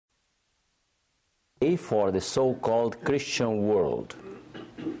for the so-called Christian world.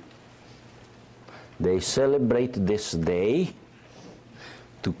 They celebrate this day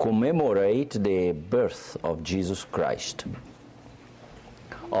to commemorate the birth of Jesus Christ.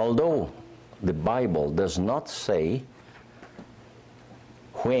 Although the Bible does not say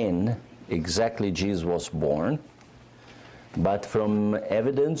when exactly Jesus was born, but from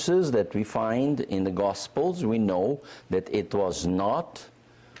evidences that we find in the Gospels, we know that it was not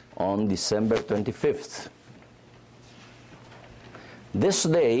on December 25th. This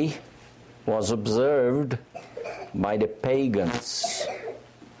day was observed by the pagans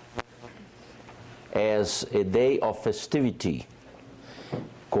as a day of festivity,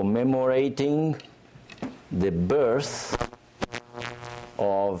 commemorating the birth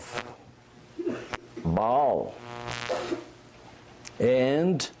of Baal.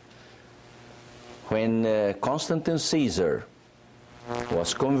 And when Constantine Caesar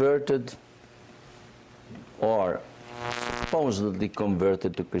was converted, or supposedly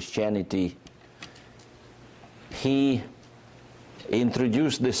converted to Christianity, he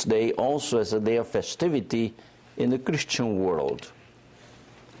introduced this day also as a day of festivity in the Christian world.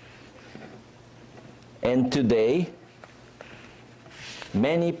 And today,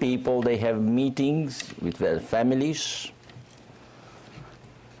 many people, they have meetings with their families.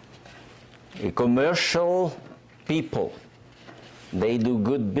 Commercial people, they do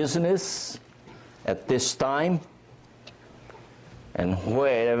good business at this time, and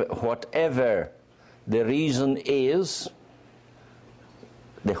whatever the reason is,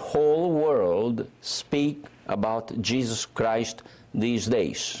 the whole world speak about Jesus Christ these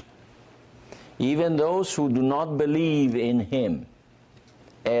days. Even those who do not believe in Him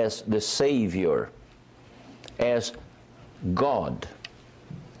as the Savior, as God,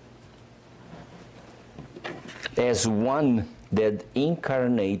 as one that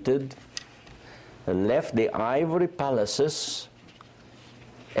incarnated, left the ivory palaces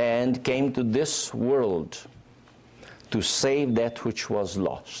and came to this world to save that which was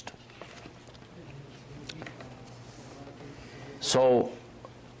lost. So,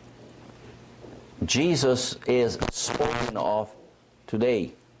 Jesus is spoken of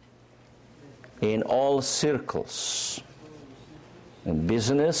today in all circles, in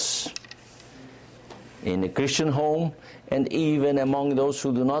business, in a Christian home, and even among those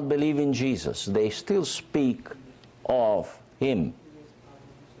who do not believe in Jesus. They still speak of Him.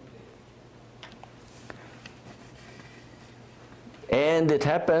 And it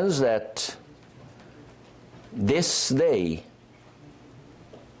happens that this day,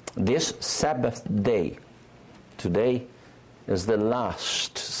 this Sabbath day, today is the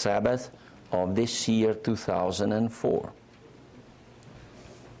last Sabbath of this year 2004.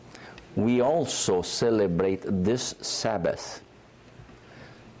 We also celebrate this Sabbath,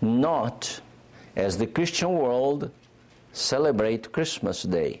 not as the Christian world celebrate Christmas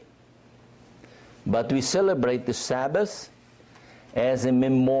Day, but we celebrate the Sabbath as a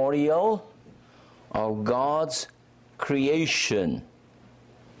memorial of God's creation.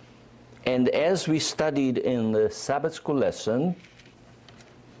 And as we studied in the Sabbath school lesson,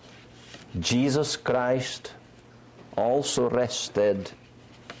 Jesus Christ also rested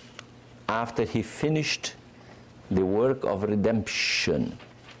after He finished the work of redemption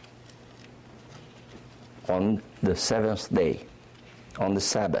on the seventh day, on the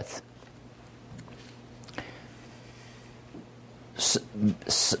Sabbath.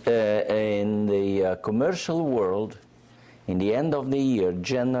 In the commercial world, in the end of the year,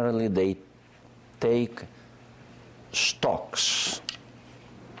 generally they take stocks.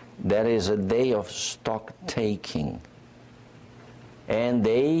 There is a day of stock taking. And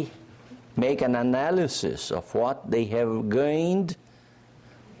they make an analysis of what they have gained,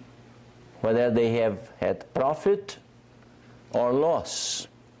 whether they have had profit or loss.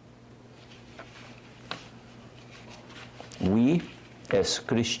 We, as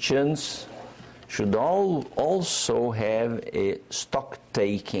Christians, should also have a stock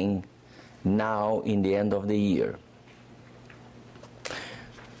taking now in the end of the year.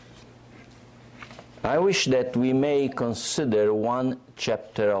 I wish that we may consider one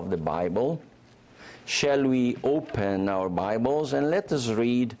chapter of the Bible. Shall we open our Bibles and let us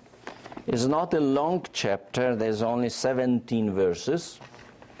read? It's not a long chapter, there's only 17 verses.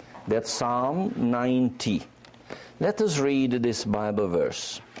 That's Psalm 90. Let us read this Bible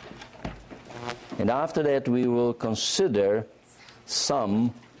verse. And after that we will consider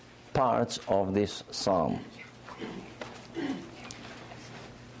some parts of this psalm.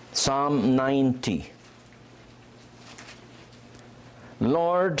 Psalm 90.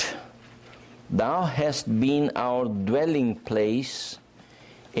 Lord, Thou hast been our dwelling place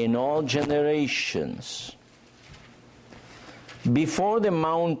in all generations. Before the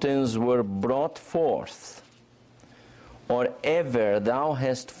mountains were brought forth, or ever thou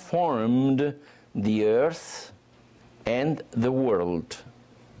hast formed the earth and the world,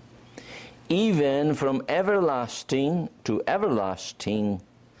 even from everlasting to everlasting,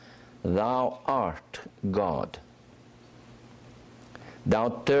 thou art God. Thou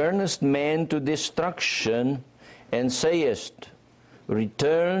turnest man to destruction, and sayest,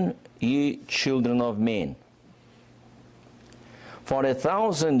 Return, ye children of men. For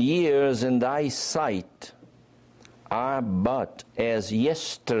 1,000 years in thy sight are but as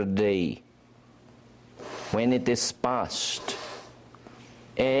yesterday, when it is past,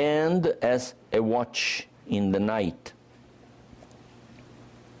 and as a watch in the night.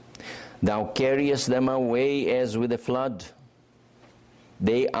 Thou carriest them away as with a flood.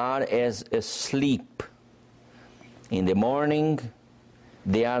 They are as asleep. In the morning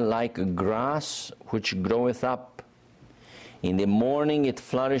they are like grass which groweth up. In the morning it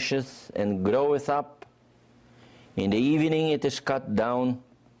flourisheth and groweth up. In the evening it is cut down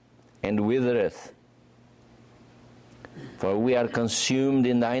and withereth. For we are consumed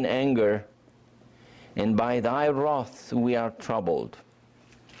in thine anger, and by thy wrath we are troubled.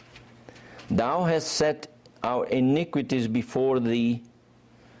 Thou hast set our iniquities before thee,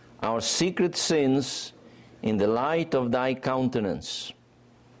 our secret sins in the light of thy countenance.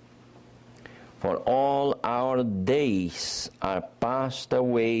 For all our days are passed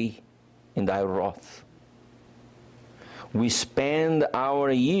away in thy wrath. We spend our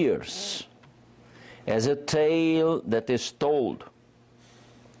years as a tale that is told.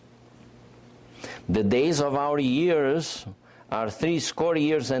 The days of our years are 80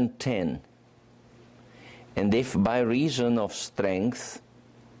 years and 10. And if by reason of strength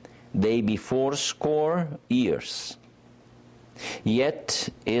they be 80 years, yet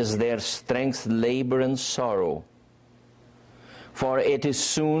is their strength labor and sorrow, for it is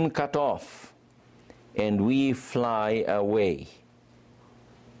soon cut off, and we fly away.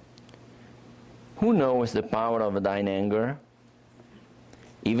 Who knoweth the power of thine anger?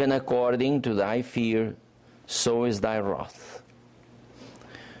 Even according to thy fear, so is thy wrath.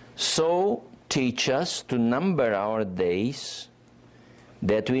 So teach us to number our days,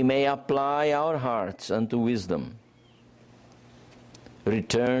 that we may apply our hearts unto wisdom.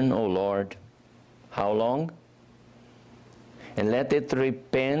 Return, O Lord, how long? And let it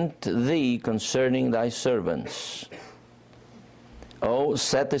repent thee concerning thy servants. O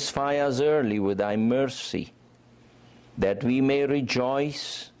satisfy us early with thy mercy, that we may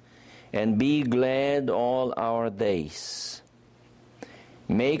rejoice and be glad all our days.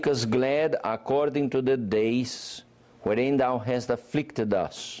 Make us glad according to the days wherein thou hast afflicted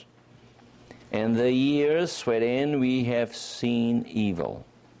us, and the years wherein we have seen evil.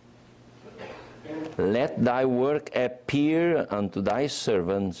 Let thy work appear unto thy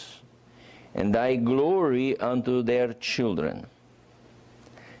servants, and thy glory unto their children.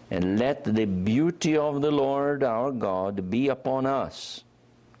 And let the beauty of the Lord our God be upon us,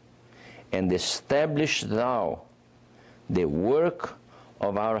 and establish thou the work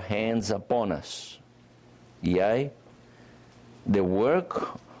of our hands upon us. Yea, the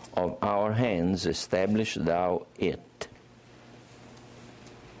work of our hands establish thou it.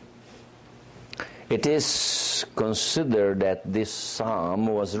 It is considered that this psalm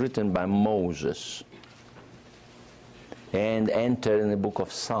was written by Moses and entered in the book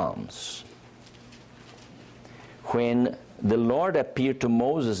of Psalms. When the Lord appeared to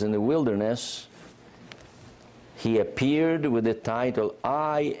Moses in the wilderness, he appeared with the title,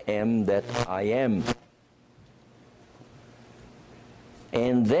 I am that I am.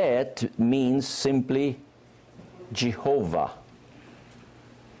 And that means simply Jehovah.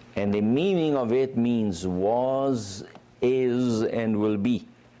 And the meaning of it means was, is, and will be.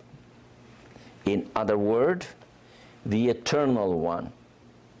 In other words, the Eternal One.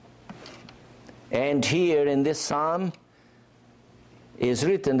 And here in this psalm is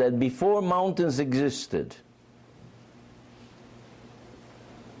written that before mountains existed,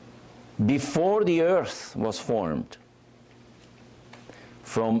 before the earth was formed,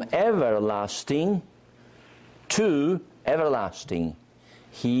 from everlasting to everlasting,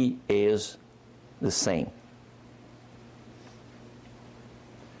 he is the same.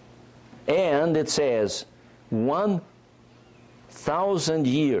 And it says 1,000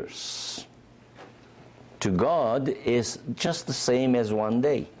 years to God is just the same as one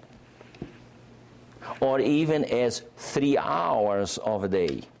day, or even as 3 hours of a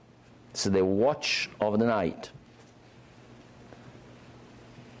day. It's the watch of the night.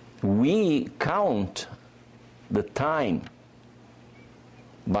 We count the time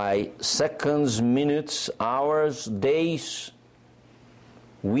by seconds, minutes, hours, days,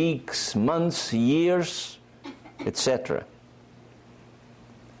 weeks, months, years, etc.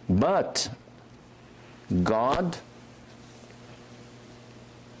 But God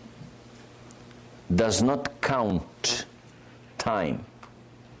does not count time.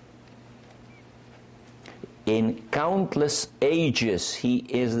 In countless ages, He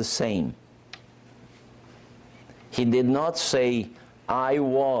is the same. He did not say, I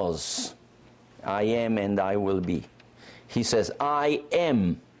was, I am, and I will be. He says, I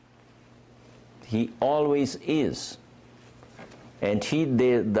am. He always is. And He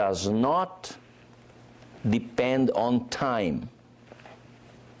does not depend on time.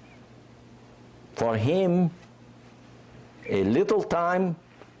 For Him, a little time,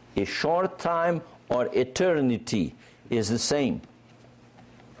 a short time, or eternity is the same.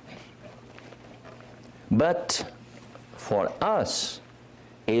 But for us,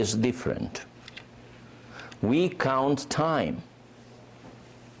 is different. We count time.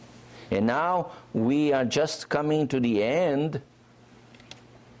 And now we are just coming to the end.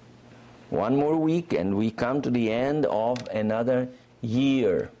 One more week and we come to the end of another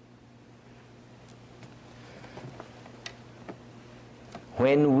year.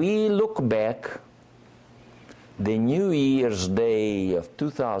 When we look back, the New Year's Day of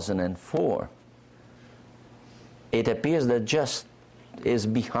 2004, it appears that just is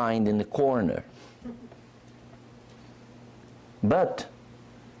behind in the corner. But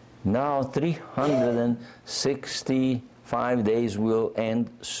now 365 days will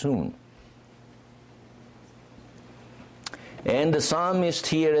end soon. And the psalmist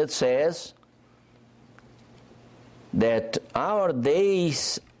here, it says that our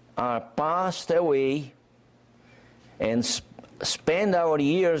days are passed away and spend our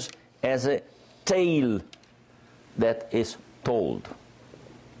years as a tale that is told.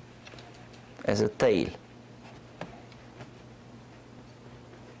 As a tale.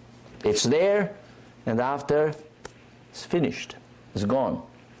 It's there, and after it's finished. It's gone.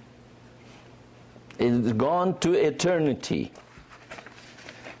 It's gone to eternity.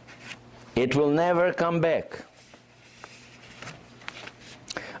 It will never come back.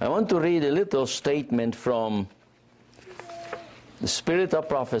 I want to read a little statement from the Spirit of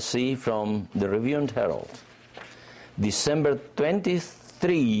Prophecy from the Review and Herald. December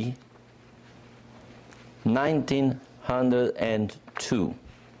 23, 1902.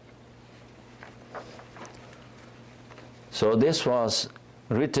 So this was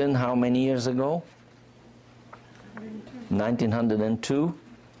written how many years ago? 1902.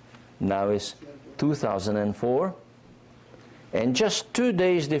 Now is 2004. And just 2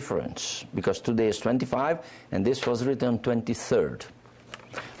 days difference, because today is 25 and this was written 23rd.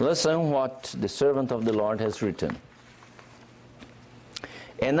 Listen what the servant of the Lord has written.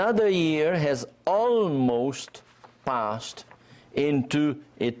 Another year has almost passed into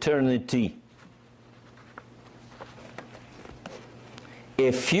eternity.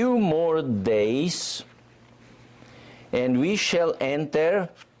 A few more days and we shall enter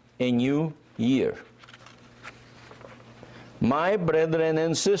a new year. My brethren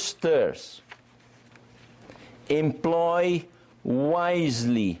and sisters, employ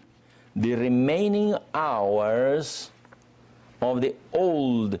wisely the remaining hours of the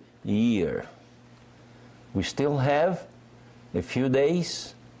old year. We still have a few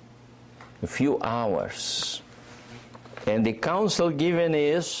days, a few hours. And the counsel given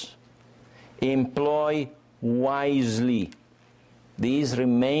is, employ wisely these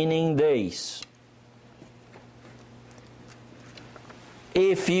remaining days.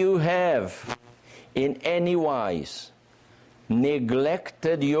 If you have in any wise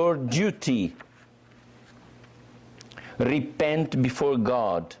neglected your duty, repent before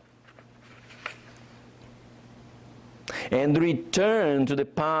God and return to the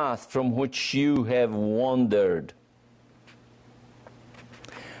path from which you have wandered.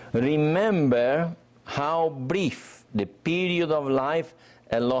 Remember how brief the period of life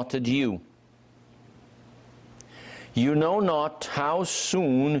allotted you. You know not how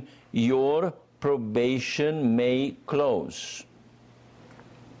soon your probation may close.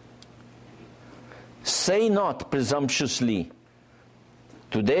 Say not presumptuously,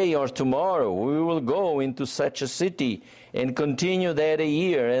 today or tomorrow we will go into such a city and continue there a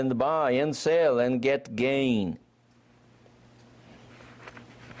year and buy and sell and get gain.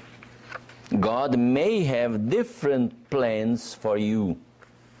 God may have different plans for you.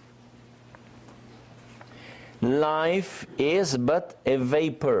 Life is but a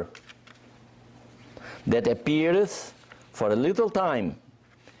vapor that appeareth for a little time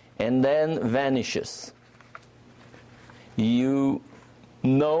and then vanisheth. You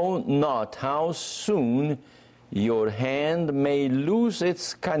know not how soon your hand may lose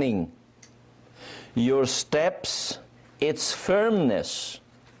its cunning, your steps its firmness.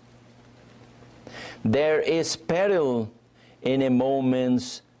 There is peril in a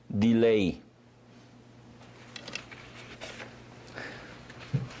moment's delay.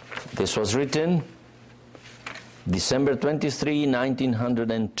 This was written December 23,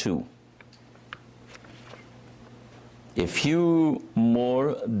 1902. A few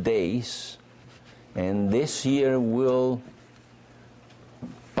more days, and this year will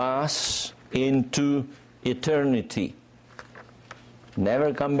pass into eternity.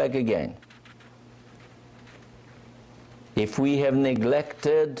 Never come back again. If we have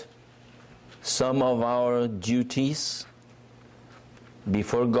neglected some of our duties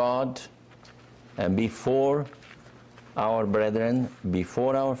before God and before our brethren,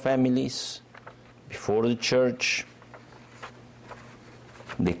 before our families, before the church,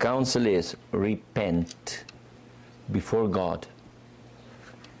 the counsel is repent before God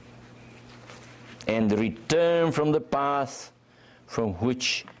and return from the path from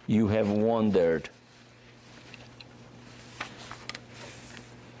which you have wandered.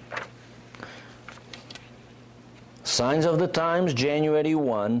 Signs of the Times, January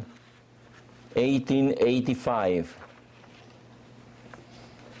 1, 1885.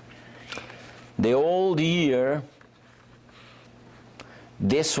 The old year,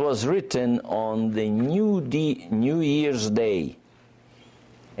 this was written on the New Year's Day,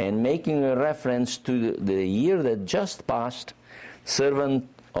 and making a reference to the year that just passed, servant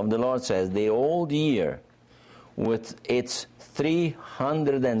of the Lord says, the old year with its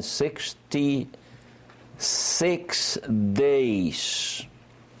 366 days.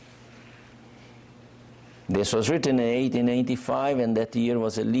 This was written in 1885, and that year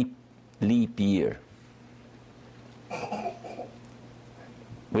was a leap year.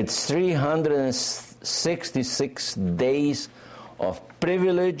 With 366 days of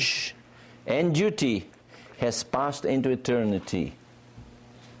privilege and duty has passed into eternity.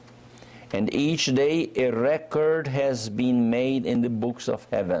 And each day a record has been made in the books of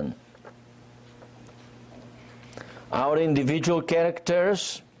heaven. Our individual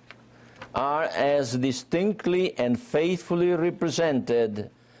characters are as distinctly and faithfully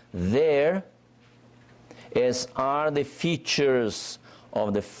represented there as are the features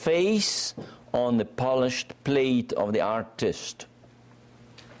of the face on the polished plate of the artist.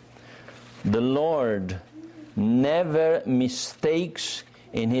 The Lord never mistakes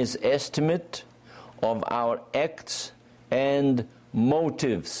in His estimate of our acts and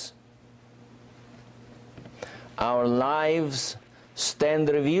motives. Our lives stand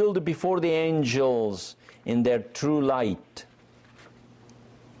revealed before the angels in their true light.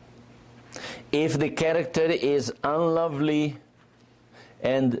 If the character is unlovely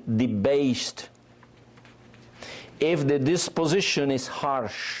and debased, if the disposition is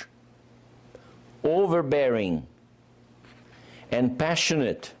harsh, overbearing, and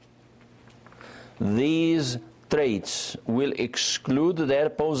passionate, these traits will exclude their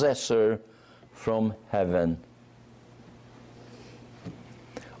possessor from heaven.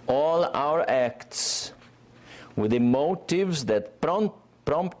 All our acts, with the motives that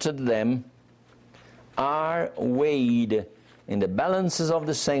prompted them, are weighed in the balances of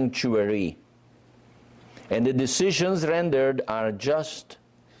the sanctuary, and the decisions rendered are just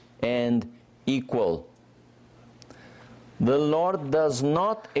and equal. The Lord does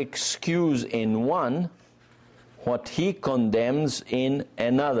not excuse in one what He condemns in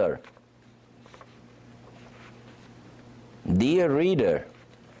another. Dear reader,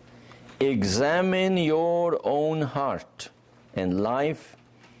 examine your own heart and life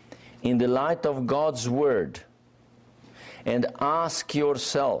in the light of God's Word, and ask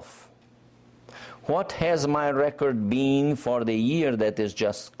yourself, what has my record been for the year that is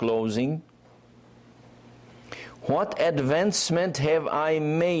just closing? What advancement have I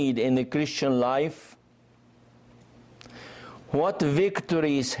made in the Christian life? What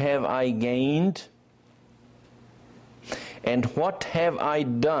victories have I gained? And what have I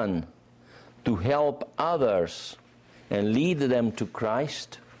done to help others and lead them to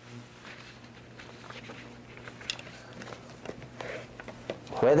Christ?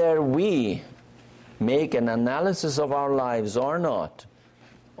 Whether we make an analysis of our lives or not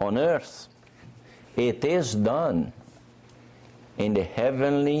on earth, it is done in the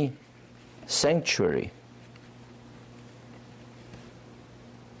heavenly sanctuary.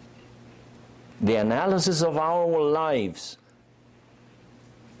 The analysis of our lives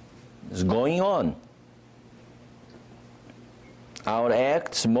is going on. Our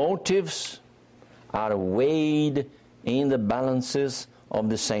acts, motives are weighed in the balances of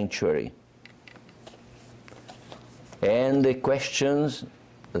the sanctuary. And the questions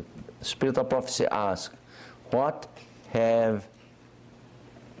the Spirit of prophecy asks, what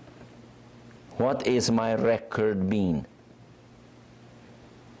is my record been?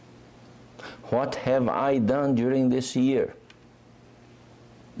 What have I done during this year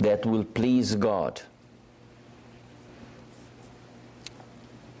that will please God?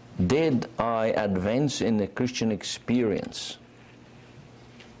 Did I advance in the Christian experience?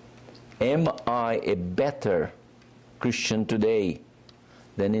 Am I a better Christian today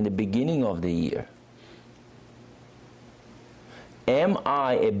than in the beginning of the year? Am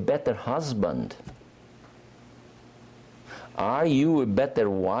I a better husband? Are you a better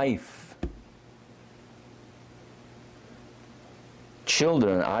wife?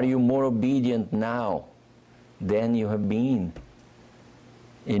 Children, are you more obedient now than you have been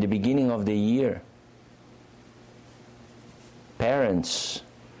in the beginning of the year? Parents,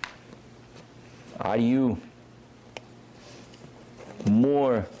 are you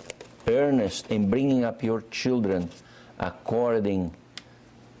more earnest in bringing up your children according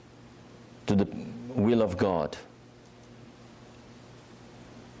to the will of God?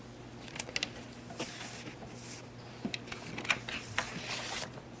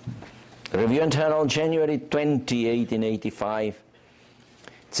 Review and Herald, January 20, 1885.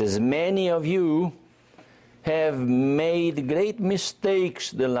 It says, many of you have made great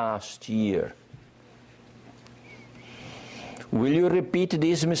mistakes the last year. Will you repeat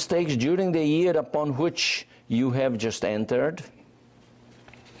these mistakes during the year upon which you have just entered?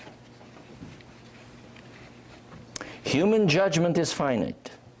 Human judgment is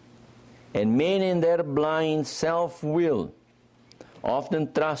finite, and men in their blind self-will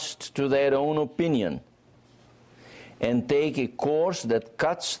often trust to their own opinion and take a course that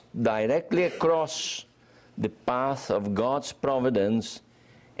cuts directly across the path of God's providence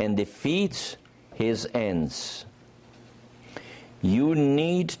and defeats His ends. You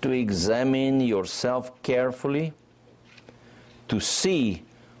need to examine yourself carefully to see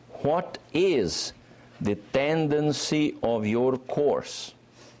what is the tendency of your course.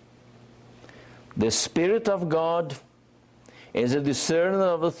 The Spirit of God is a discerner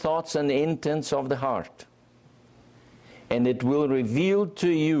of the thoughts and intents of the heart, and it will reveal to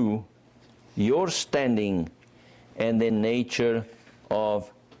you your standing and the nature of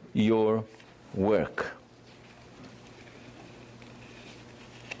your work.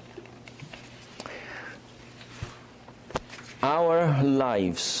 Our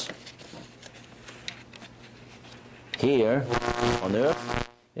lives here on earth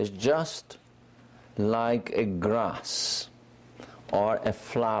is just like a grass or a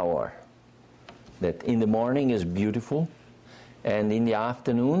flower that in the morning is beautiful and in the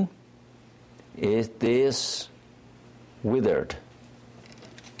afternoon it is withered.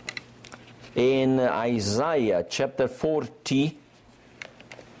 In Isaiah chapter 40,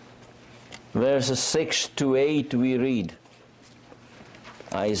 verses 6 to 8 we read,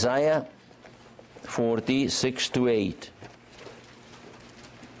 Isaiah 40, 6 to 8.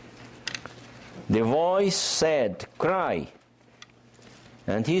 The voice said, cry.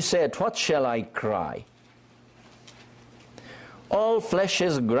 And he said, what shall I cry? All flesh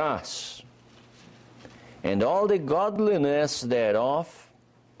is grass, and all the godliness thereof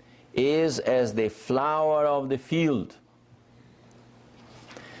is as the flower of the field.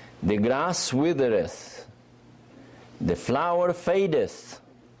 The grass withereth, the flower fadeth,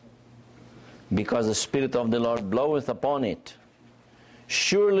 because the Spirit of the Lord bloweth upon it.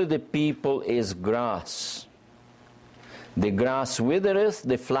 Surely the people is grass. The grass withereth,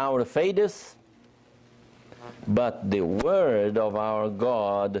 the flower fadeth, but the word of our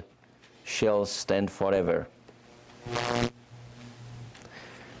God shall stand forever.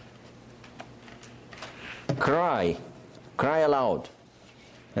 Cry aloud.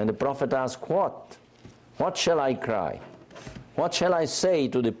 And the prophet asked, what? What shall I cry? What shall I say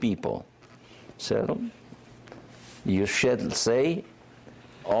to the people? So, you shall say,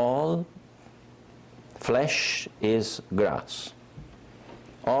 all flesh is grass.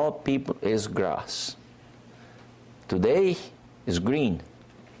 All people is grass. Today is green,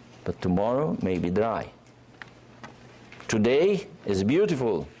 but tomorrow may be dry. Today is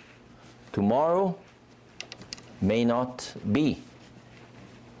beautiful. Tomorrow may not be.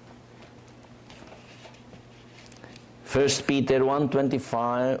 1 Peter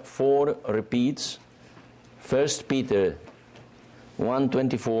 1:24 repeats. 1 Peter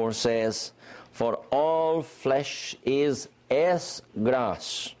 1:24 says, for all flesh is as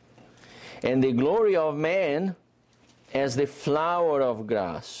grass, and the glory of man as the flower of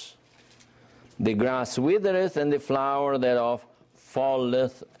grass. The grass withereth, and the flower thereof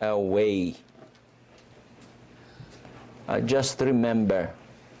falleth away. I just remember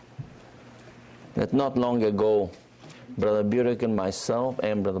that not long ago, Brother Burek and myself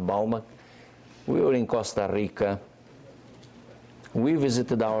and Brother Baumbach, we were in Costa Rica. We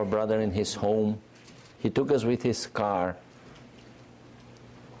visited our brother in his home. He took us with his car.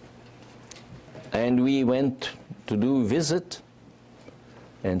 And we went to do visit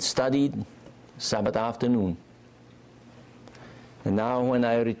and studied Sabbath afternoon. And now when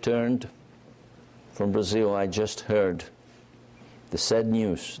I returned from Brazil, I just heard the sad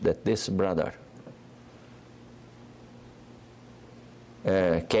news that this brother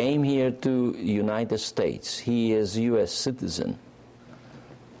came here to United States. He is a U.S. citizen.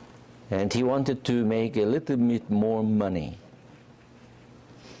 And he wanted to make a little bit more money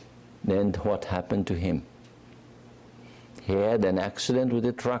than what happened to him. He had an accident with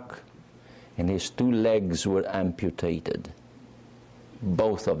a truck, and his 2 legs were amputated.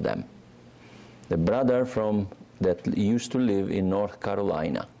 Both of them. The brother that used to live in North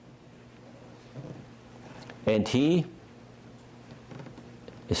Carolina. And he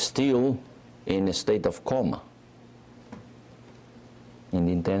is still in a state of coma, in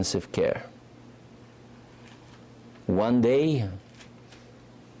intensive care. One day,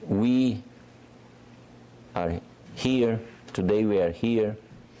 we are here, today we are here,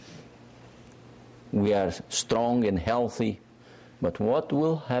 we are strong and healthy, but what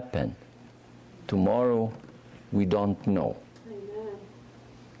will happen tomorrow, we don't know.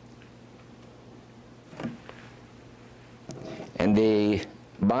 Amen. And the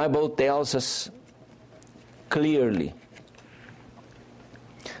Bible tells us clearly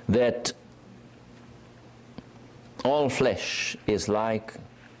that all flesh is like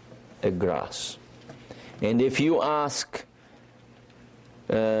a grass. And if you ask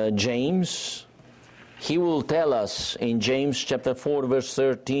James, he will tell us in James chapter 4, verse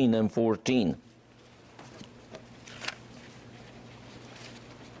 13 and 14.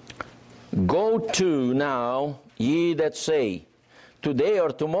 Go to now, ye that say, today or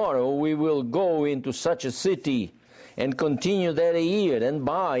tomorrow we will go into such a city and continue there a year, and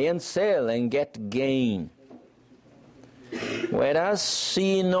buy and sell and get gain. Whereas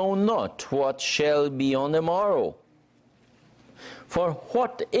ye know not what shall be on the morrow. For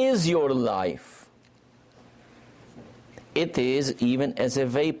what is your life? It is even as a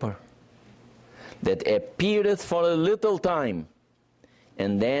vapor, that appeareth for a little time,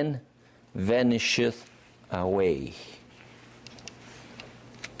 and then vanisheth away.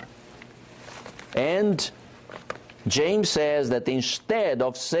 And James says that instead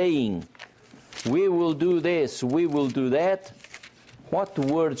of saying, we will do this, we will do that, what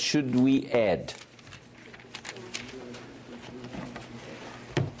word should we add?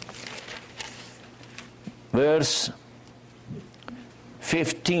 Verse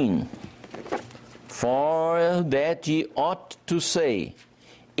 15. For that ye ought to say,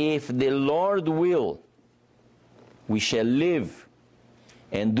 if the Lord will, we shall live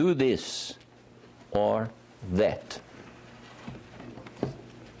and do this or that.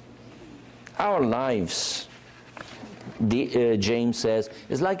 Our lives, James says,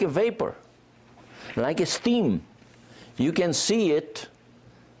 is like a vapor, like a steam. You can see it,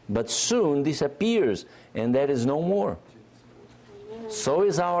 but soon disappears, and there is no more. So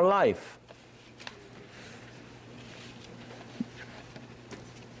is our life.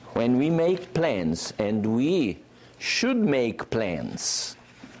 When we make plans, and we should make plans,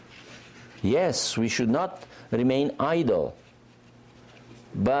 yes, we should not remain idle.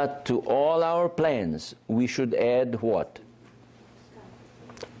 But to all our plans, we should add what?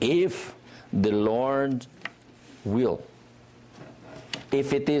 If the Lord will.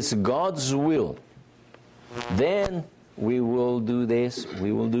 If it is God's will, then we will do this,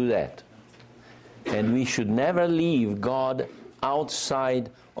 we will do that. And we should never leave God outside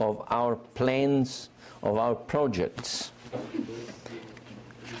of our plans, of our projects.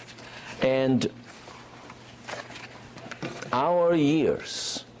 And our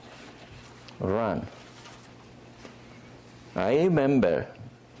years run. I remember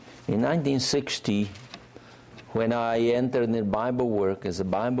in 1960, when I entered in Bible work as a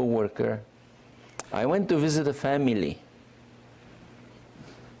Bible worker, I went to visit a family.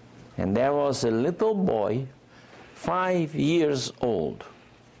 And there was a little boy, 5 years old.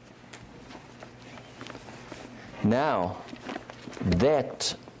 Now,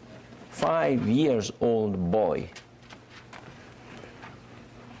 that 5 years old boy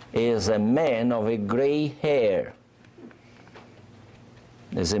is a man of a gray hair.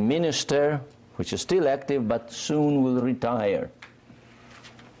 Is a minister which is still active but soon will retire.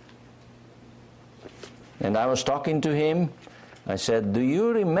 And I was talking to him I said, do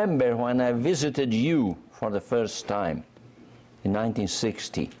you remember when I visited you for the first time in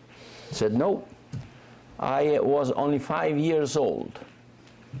 1960? He said, no, I was only 5 years old.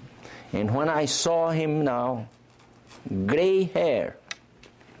 And when I saw him now, gray hair,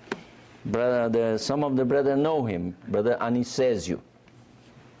 some of the brothers know him, Brother Anicesio.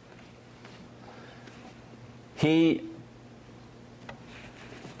 He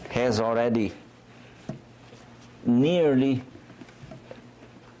has already nearly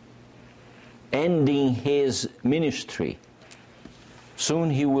ending his ministry.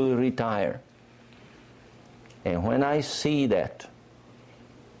 Soon he will retire. And when I see that,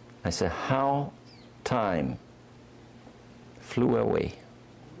 I say, how time flew away.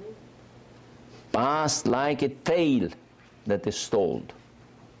 Passed like a tale that is told.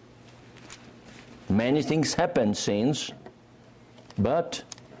 Many things happened since, but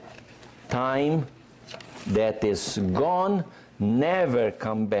time that is gone never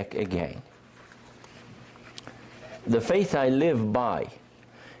come back again. The Faith I Live By,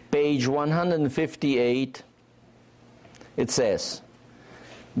 page 158, it says,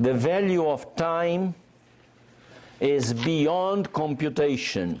 the value of time is beyond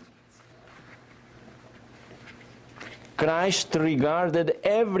computation. Christ regarded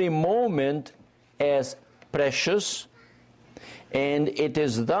every moment as precious, and it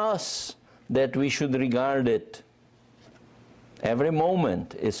is thus that we should regard it. Every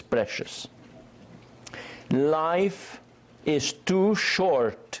moment is precious. Life is too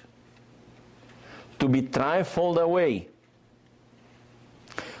short to be trifled away.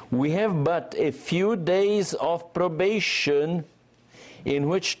 We have but a few days of probation in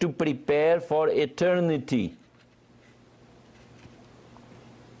which to prepare for eternity.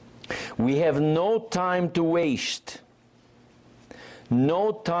 We have no time to waste,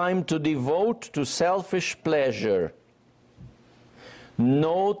 no time to devote to selfish pleasure,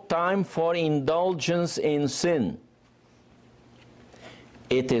 no time for indulgence in sin.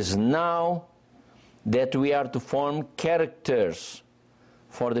 It is now that we are to form characters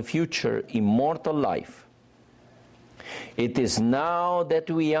for the future immortal life. It is now that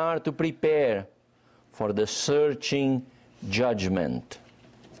we are to prepare for the searching judgment.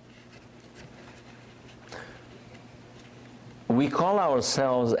 We call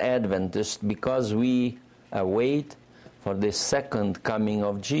ourselves Adventists because we await for the second coming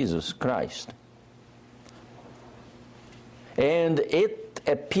of Jesus Christ. And it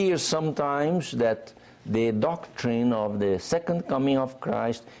appears sometimes that the doctrine of the second coming of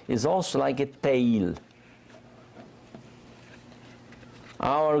Christ is also like a tale.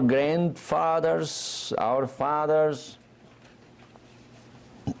 Our grandfathers, our fathers,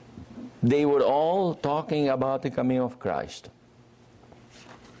 they were all talking about the coming of Christ.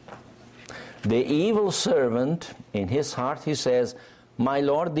 The evil servant, in his heart, he says, my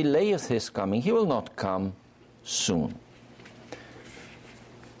Lord delayeth his coming. He will not come soon.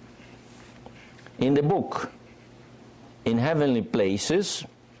 In the book, In Heavenly Places,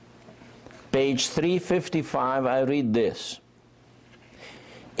 page 355, I read this.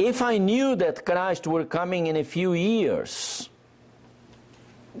 If I knew that Christ were coming in a few years,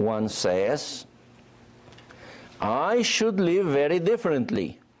 one says, I should live very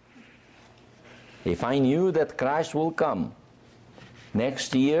differently. If I knew that Christ will come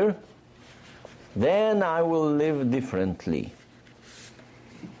next year, then I will live differently.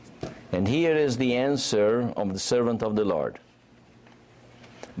 And here is the answer of the servant of the Lord.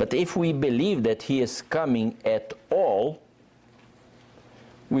 But if we believe that he is coming at all,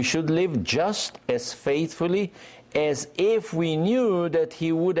 we should live just as faithfully as if we knew that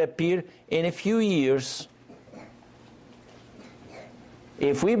he would appear in a few years.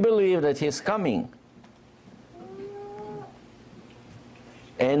 If we believe that he is coming,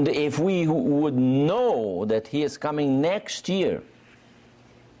 and if we would know that he is coming next year,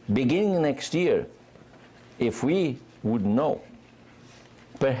 beginning next year, if we would know,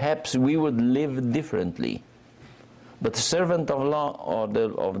 perhaps we would live differently. But the servant of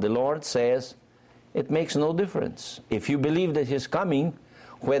the Lord says, it makes no difference. If you believe that he's coming,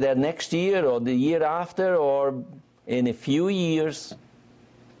 whether next year or the year after or in a few years,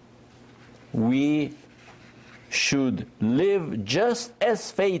 we should live just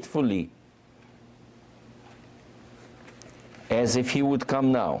as faithfully as if he would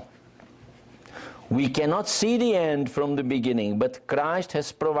come now. We cannot see the end from the beginning, but Christ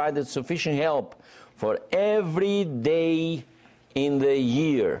has provided sufficient help for every day in the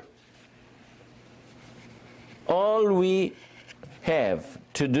year. All we have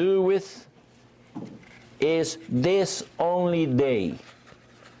to do with is this only day.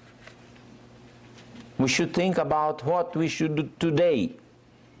 We should think about what we should do today.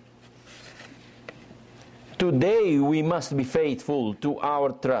 Today we must be faithful to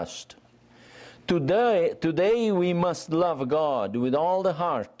our trust. Today we must love God with all the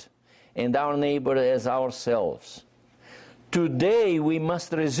heart and our neighbor as ourselves. Today we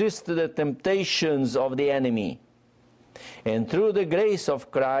must resist the temptations of the enemy, and through the grace of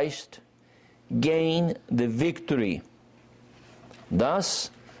Christ gain the victory.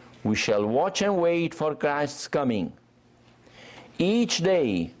 Thus we shall watch and wait for Christ's coming. Each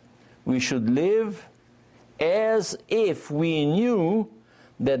day we should live as if we knew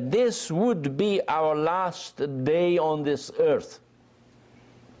that this would be our last day on this earth.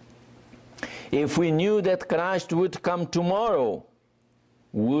 If we knew that Christ would come tomorrow,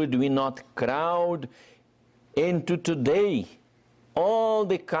 would we not crowd into today all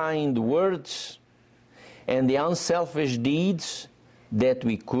the kind words and the unselfish deeds that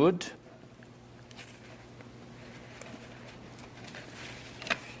we could?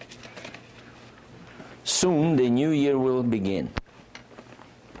 Soon the new year will begin.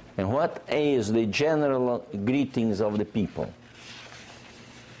 And what is the general greetings of the people?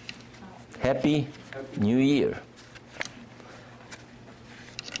 Happy New Year.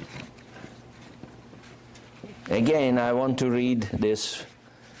 Again, I want to read this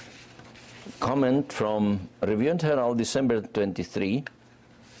comment from Review and Herald, December 23. It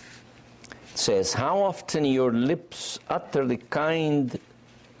says, "How often your lips utter the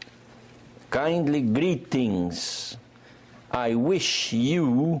kindly greetings. I wish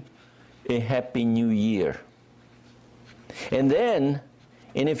you a happy new year." And then,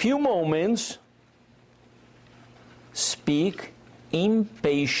 in a few moments, speak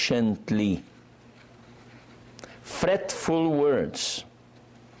impatiently, fretful words.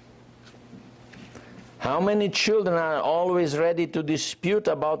 How many children are always ready to dispute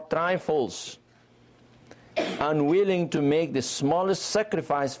about trifles, unwilling to make the smallest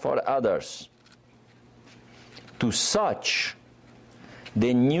sacrifice for others? To such,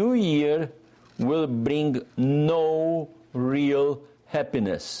 the new year will bring no real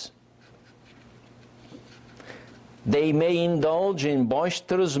happiness. They may indulge in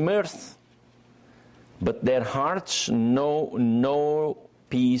boisterous mirth, but their hearts know no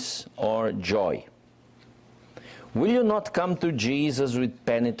peace or joy. Will you not come to Jesus with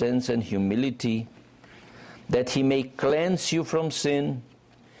penitence and humility, that he may cleanse you from sin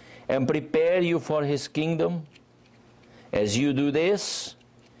and prepare you for his kingdom? As you do this,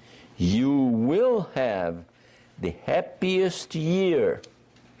 you will have the happiest year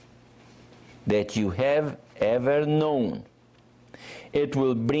that you have ever known. It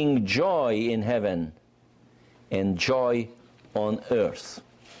will bring joy in heaven and joy on earth.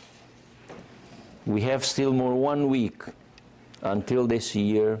 We have still more 1 week until this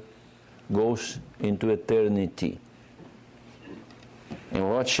year goes into eternity. And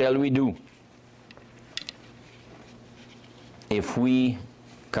what shall we do? If we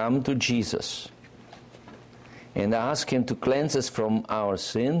come to Jesus and ask him to cleanse us from our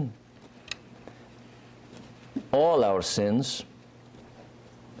sin, all our sins,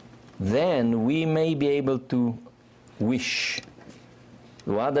 then we may be able to wish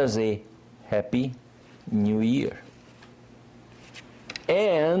to others a happy new year.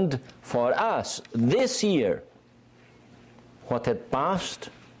 And for us, this year, what had passed,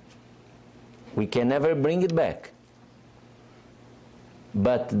 we can never bring it back.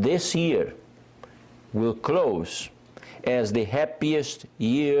 But this year will close as the happiest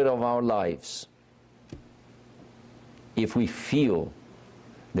year of our lives, if we feel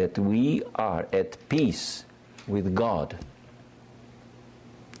that we are at peace with God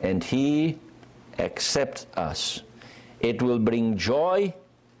and he accepts us. It will bring joy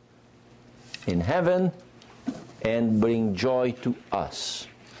in heaven and bring joy to us,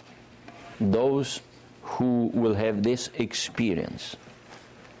 those who will have this experience.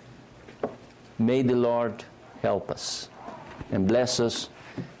 May the Lord help us and bless us,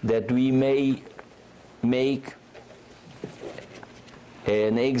 that we may make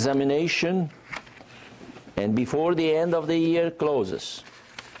an examination, and before the end of the year closes,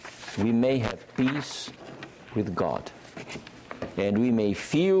 we may have peace with God, and we may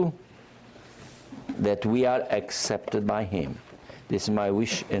feel that we are accepted by him. This is my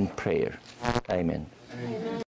wish and prayer. Amen. Amen.